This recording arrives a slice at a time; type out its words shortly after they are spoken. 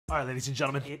Alright, ladies and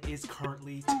gentlemen, it is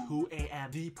currently 2 a.m.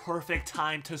 The perfect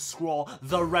time to scroll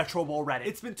the Retro Bowl Reddit.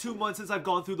 It's been 2 months since I've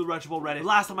gone through the Retro Bowl Reddit.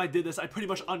 Last time I did this, I pretty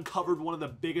much uncovered one of the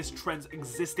biggest trends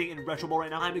existing in Retro Bowl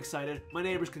right now. I'm excited. My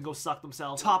neighbors can go suck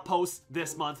themselves. Top posts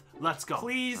this month. Let's go.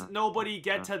 Please, nobody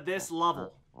get to this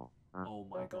level. Oh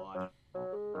my god.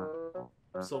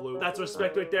 Salute. That's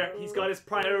respect right there. He's got his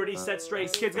priorities set straight.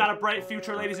 This kid's got a bright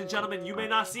future, ladies and gentlemen. You may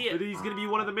not see it, but he's gonna be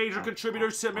one of the major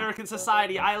contributors to American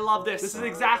society. I love this. This is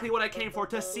exactly what I came for,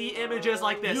 to see images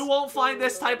like this. You won't find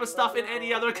this type of stuff in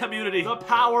any other community. The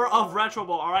power of Retro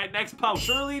Bowl. Alright, next post.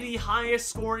 Surely the highest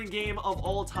scoring game of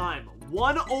all time.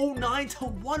 109 to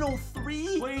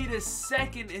 103? Wait a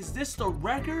second, is this the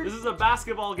record? This is a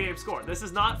basketball game score. This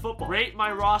is not football. Rate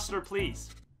my roster, please.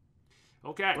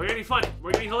 Okay, we're gonna be funny.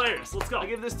 We're gonna be hilarious. Let's go. I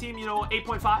give this team,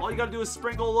 8.5. All you gotta do is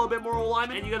sprinkle a little bit more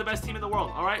alignment, and you got the best team in the world.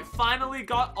 All right, finally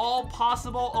got all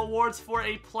possible awards for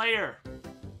a player.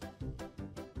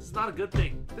 This is not a good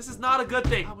thing. This is not a good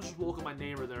thing. I almost just woke up my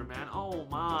neighbor there, man. Oh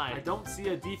my. I don't see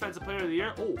a defensive player of the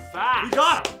year. Oh, fast. We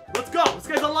got him. Let's go. This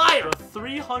guy's a liar. The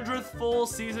 300th full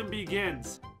season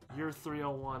begins. Year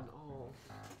 301.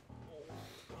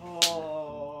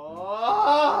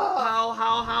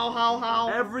 How?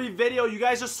 Every video, you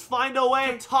guys just find a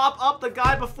way to top up the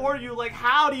guy before you. Like,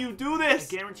 how do you do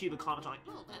this? I guarantee you the comments are like,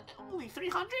 oh, only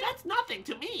 300? That's nothing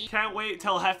to me. Can't wait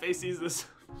till Jefe sees this.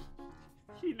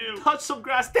 He knew. Touch some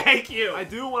grass, thank you. I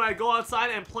do when I go outside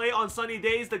and play on sunny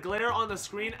days. The glare on the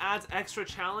screen adds extra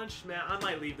challenge. Man, I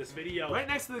might leave this video. Right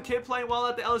next to the kid playing well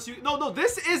at the LSU. No,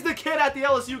 this is the kid at the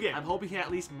LSU game. I'm hoping he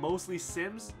at least mostly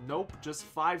sims. Nope, just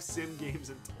 5 sim games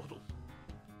in total.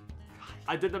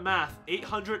 I did the math.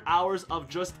 800 hours of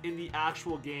just in the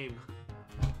actual game.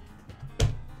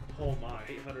 Oh my.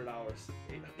 800 hours.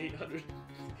 800.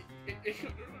 I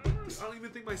don't even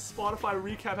think my Spotify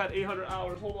recap had 800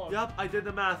 hours. Hold on. Yep, I did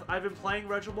the math. I've been playing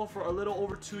Retro Bowl for a little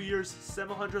over 2 years,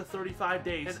 735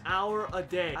 days, an hour a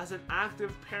day. As an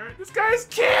active parent, this guy has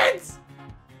kids!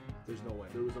 There's no way.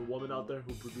 There was a woman out there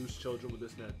who produced children with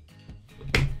this man.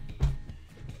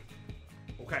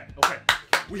 Okay.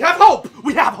 We have hope!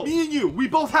 We have hope! Me and you, we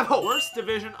both have hope! Worst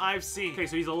division I've seen. Okay,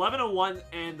 so he's 11-1,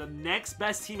 and the next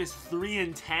best team is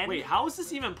 3-10. Wait, how is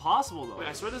this even possible, though? Wait,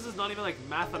 I swear this is not even, like,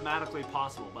 mathematically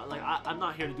possible, but, like, I'm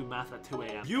not here to do math at 2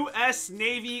 a.m. U.S.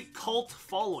 Navy cult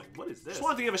following. What is this? Just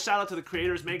wanted to give a shout out to the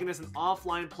creators making this an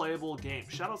offline playable game.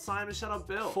 Shout out Simon, shout out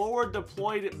Bill. Forward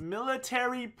deployed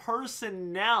military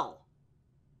personnel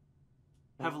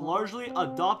have largely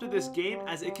adopted this game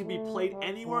as it can be played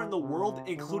anywhere in the world,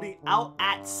 including out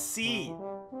at sea.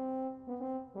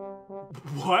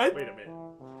 What? Wait a minute.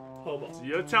 Hold on. So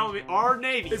you're telling me our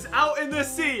Navy is out in the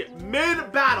sea,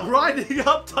 mid-battle, grinding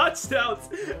up touchdowns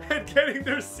and getting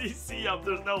their CC up?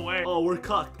 There's no way. Oh, we're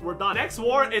cucked. We're done. Next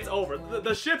war, it's over.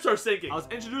 The ships are sinking. I was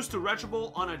introduced to Retro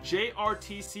Bowl on a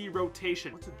JRTC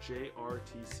rotation. What's a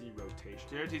JRTC rotation?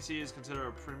 JRTC is considered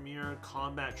a premier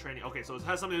combat training. Okay, so it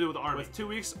has something to do with the Army. With 2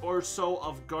 weeks or so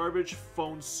of garbage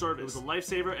phone service. It was a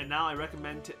lifesaver, and now I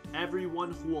recommend to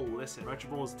everyone who will listen. Retro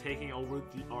Bowl is taking over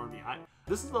the Army.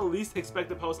 This is the least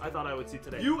expected post I thought I would see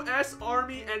today. U.S.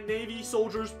 Army and Navy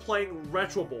soldiers playing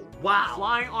Retro Bowl. Wow.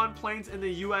 Flying on planes in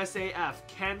the USAF.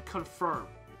 Can confirm.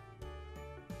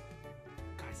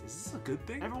 Guys, is this a good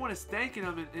thing? Everyone is thanking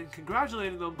them and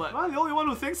congratulating them, but am I the only one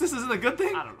who thinks this isn't a good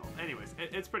thing? I don't know. Anyways,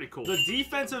 it's pretty cool. The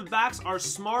defensive backs are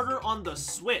smarter on the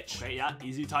switch. Okay, yeah,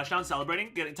 easy touchdown, celebrating,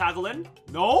 getting tackled in.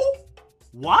 No?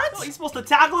 What? Oh, he's supposed to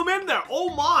tackle him in there.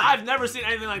 Oh my. I've never seen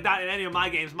anything like that in any of my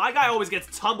games. My guy always gets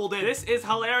tumbled in. This is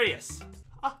hilarious.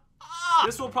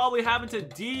 This will probably happen to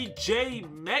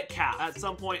DJ Metcalf at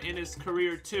some point in his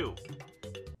career too.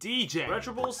 DJ.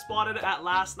 Retro Bowl spotted at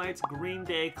last night's Green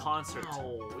Day concert.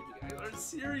 Oh, you guys are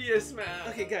serious, man.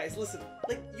 Okay, guys, listen.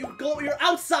 Like, you're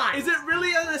outside. Is it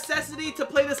really a necessity to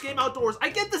play this game outdoors? I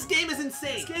get this game is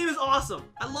insane. This game is awesome.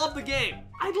 I love the game.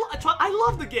 I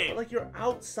love the game. But, like, you're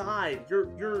outside.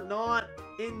 You're not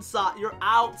inside. You're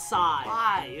outside.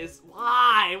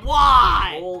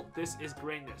 Why? Oh, this is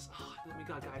greatness. Oh, then we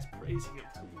got guys praising him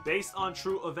too. Based on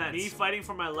true events. Me fighting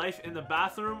for my life in the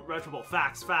bathroom. Retro Bowl.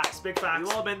 Facts. Big facts.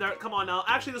 We've all been there. Come on now.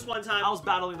 Actually, this one time I was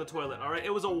battling the toilet. All right,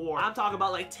 it was a war. I'm talking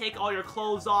about like take all your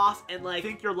clothes off and like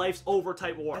think your life's over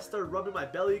type war. I started rubbing my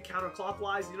belly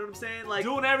counterclockwise. You know what I'm saying? Like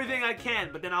doing everything I can.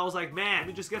 But then I was like, man, let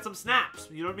me just get some snaps.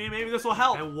 You know what I mean? Maybe this will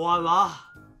help. And voila.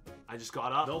 I just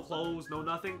got up. No clothes, no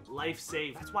nothing. Life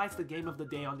saved. That's why it's the game of the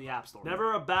day on the App Store.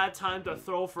 Never a bad time to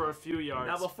throw for a few yards.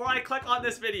 Now, before I click on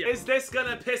this video, is this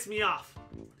gonna piss me off?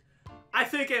 I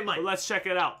think it might. But let's check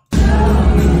it out.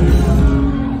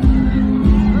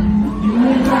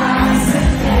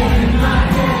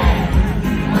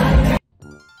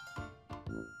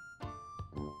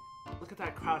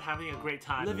 that crowd having a great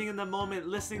time, living in the moment,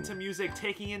 listening to music,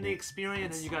 taking in the experience.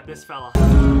 And then you got this fella.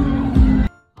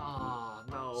 Oh,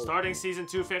 no. Starting season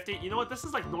 250. You know what? This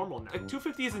is like normal now. Like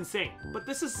 250 is insane. But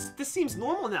this seems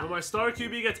normal now. When my star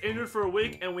QB gets injured for a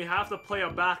week and we have to play a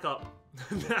backup.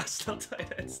 National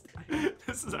tight ends.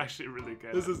 This is actually really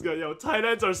good. This is good. Yo, tight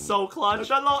ends are so clutch.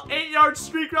 That little 8-yard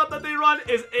streak route that they run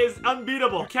is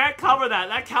unbeatable. You can't cover that.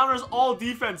 That counters all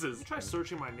defenses. Let me try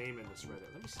searching my name in this Reddit.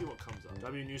 Let me see what comes up.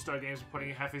 W New Star Games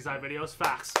putting in JefeZhai videos.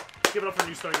 Facts. Give it up for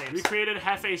New Star Games. We created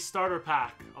Jefe starter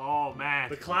pack. Oh man,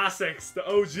 the classics, the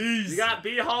OGs. You got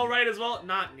B Hall right as well.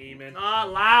 Not Neiman.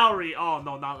 Lowry. Oh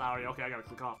no, not Lowry. Okay, I gotta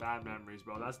click off. Bad memories,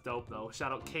 bro. That's dope though.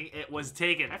 Shout out King. It was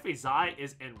taken. JefeZhai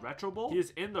is in Retro Bowl. He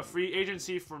is in the free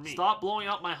agency for me. Stop blowing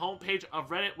up my homepage of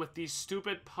Reddit with these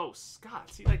stupid posts. God,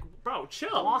 see, like, bro,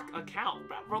 chill. Block account.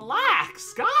 Bro,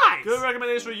 relax, guys. Good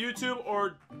recommendation for YouTube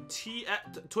or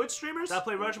Twitch streamers that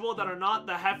play Retro Bowl that are not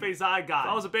the JefeZhai guy. If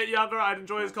I was a bit younger, I'd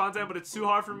enjoy his content, but it's too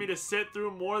hard for me to sit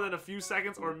through more than a few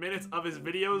seconds or minutes of his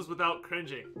videos without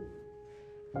cringing.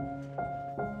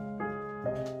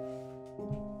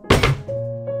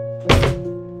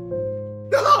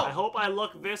 I hope I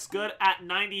look this good at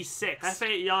 96.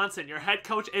 Jefe Janssen, your head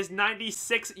coach is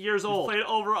 96 years old. You've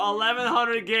played over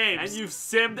 1,100 games, and you've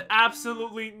simmed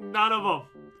absolutely none of them.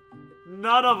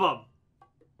 None of them.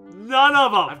 None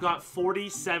of them. I've got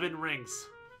 47 rings.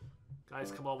 Guys,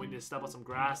 come on, we need to step on some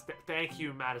grass. Thank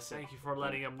you, Madison. Thank you for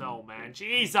letting him know, man.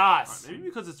 Jesus! Right, maybe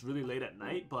because it's really late at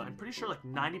night, but I'm pretty sure like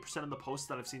 90% of the posts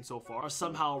that I've seen so far are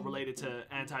somehow related to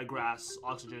anti-grass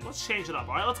oxygen. Let's change it up,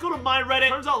 all right? Let's go to my Reddit.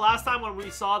 Turns out last time when we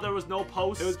saw there was no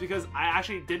post, it was because I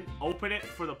actually didn't open it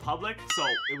for the public, so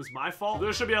it was my fault.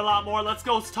 There should be a lot more. Let's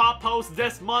go top post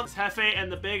this month. Jefe and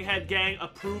the Big Head Gang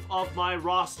approve of my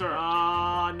roster.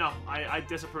 No, I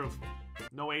disapprove.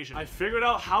 No Asian. I figured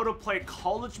out how to play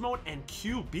college mode and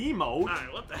QB mode.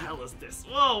 Alright, what the hell is this?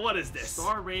 Whoa, what is this?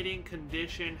 Star rating,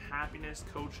 condition, happiness,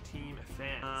 coach, team,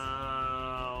 fans.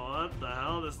 What the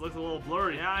hell? This looks a little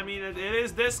blurry. Yeah, I mean, it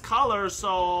is this color,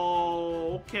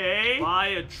 so... Okay. Buy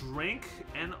a drink,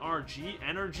 NRG,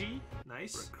 energy.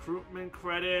 Nice. Recruitment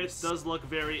credits. This does look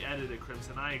very edited,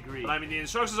 Crimson. I agree. But I mean, the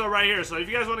instructions are right here, so if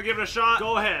you guys want to give it a shot,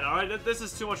 go ahead, alright? This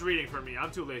is too much reading for me. I'm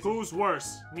too lazy. Who's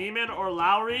worse? Neiman or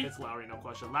Lowry? It's Lowry, no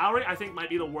question. Lowry, I think, might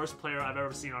be the worst player I've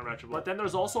ever seen on Retro Bowl. But then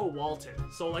there's also Walton.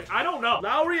 So, like, I don't know.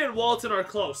 Lowry and Walton are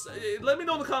close. Let me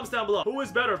know in the comments down below. Who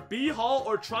is better, B Hall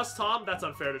or Trust Tom? That's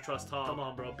unfair to Trust Tom. Come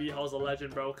on, bro. B Hall's a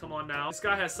legend, bro. Come on now. This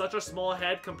guy has such a small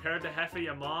head compared to Jefe,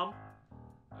 your mom.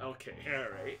 Okay,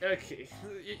 alright, okay.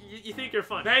 You think you're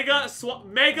fun. Mega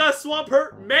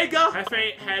Swampert, Mega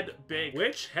Jefe head big.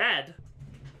 Which head?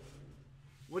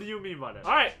 What do you mean by that?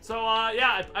 Alright, so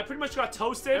yeah, I pretty much got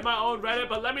toasted in my own Reddit,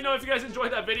 but let me know if you guys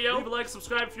enjoyed that video. Leave a like,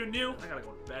 subscribe if you're new. I gotta go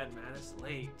to bed, man. It's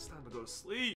late. It's time to go to sleep.